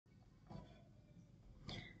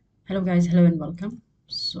Hello guys, hello and welcome.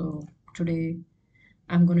 So today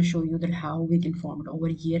I'm going to show you that how we can format over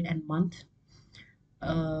year and month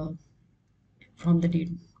uh, from the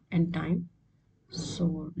date and time.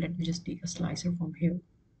 So let me just take a slicer from here.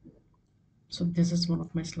 So this is one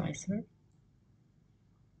of my slicer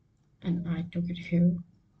and I took it here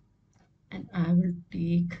and I will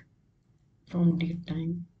take from date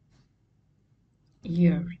time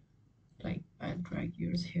year, like I'll drag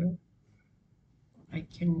years here. I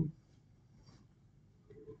can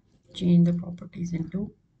change the properties into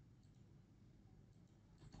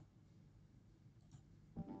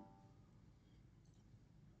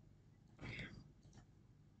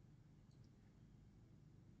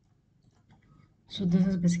so this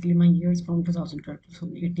is basically my years from 2012 to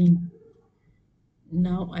 2018.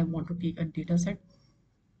 Now I want to take a data set.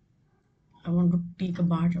 I want to take a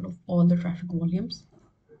bar chart of all the traffic volumes.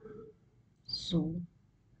 So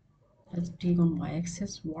let's take on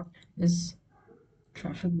y-axis what is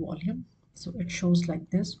traffic volume. So it shows like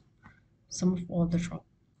this, sum of all the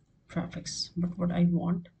traffics. But what I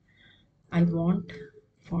want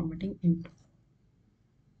formatting into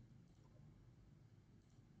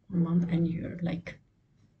month and year. Like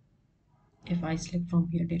if I select from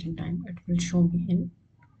here date and time, it will show me in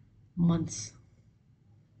months.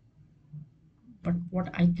 But what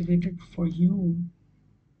I created for you,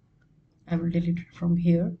 I will delete it from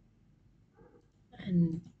here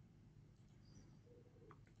and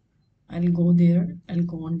I'll go there. I'll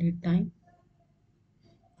go on date time.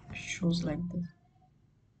 It shows like this.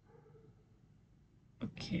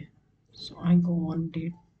 Okay, so I go on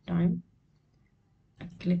date time. I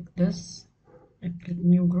click this. I click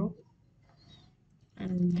new group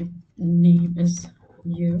and give name is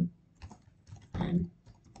year and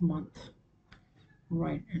month.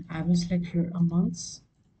 Right, and I will select here a months,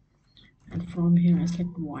 and from here I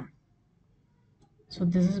select one. So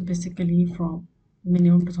this is basically from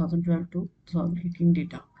minimum 2012 to 2018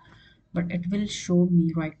 data, but it will show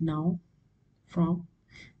me right now from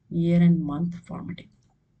year and month formatting.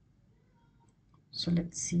 So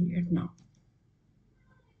let's see it now.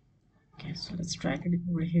 Okay, so let's drag it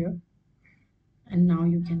over here, and now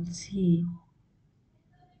you can see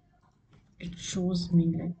it shows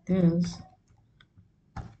me like this.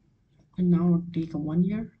 And now I'll take a 1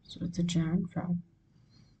 year, so it's a Jan, Feb,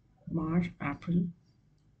 March, April.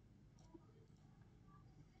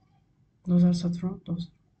 Those are Satra, those.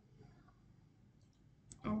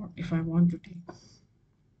 Or if I want to take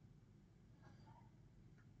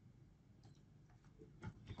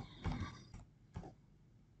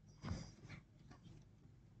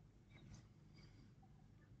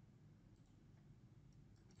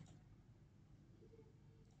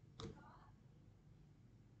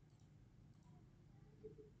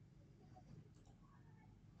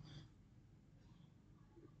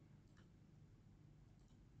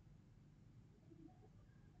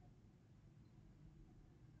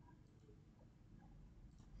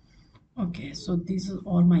okay, so these are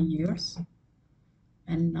all my years,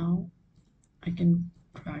 and now I can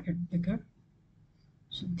drag it bigger.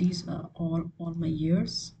 So these are all my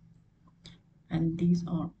years, and these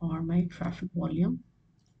are my traffic volume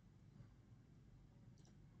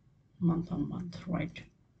month on month, right?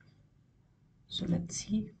 So let's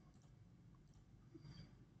see.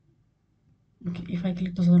 Okay, if I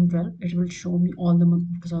click 2012, it will show me all the month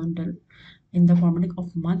of 2012 in the formatting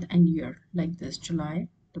of month and year, like this, July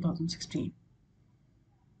 2016.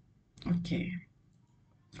 Okay,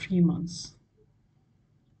 3 months,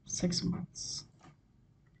 6 months,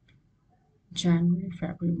 January,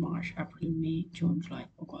 February, March, April, May, June, July,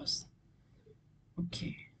 August.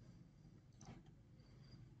 Okay.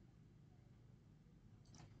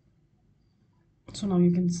 So now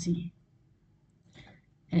you can see.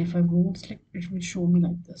 And if I won't select, it will show me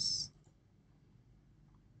like this.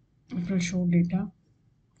 It will show data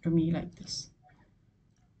to me like this.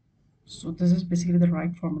 So this is basically the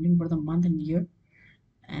right formatting for the month and year.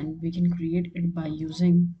 And we can create it by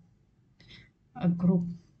using a group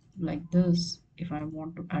like this. If I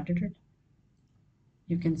want to edit it,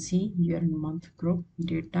 you can see year and month group,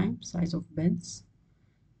 date time, size of bins,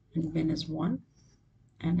 and bin is 1,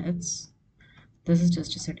 and this is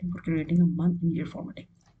just a setting for creating a month and year formatting.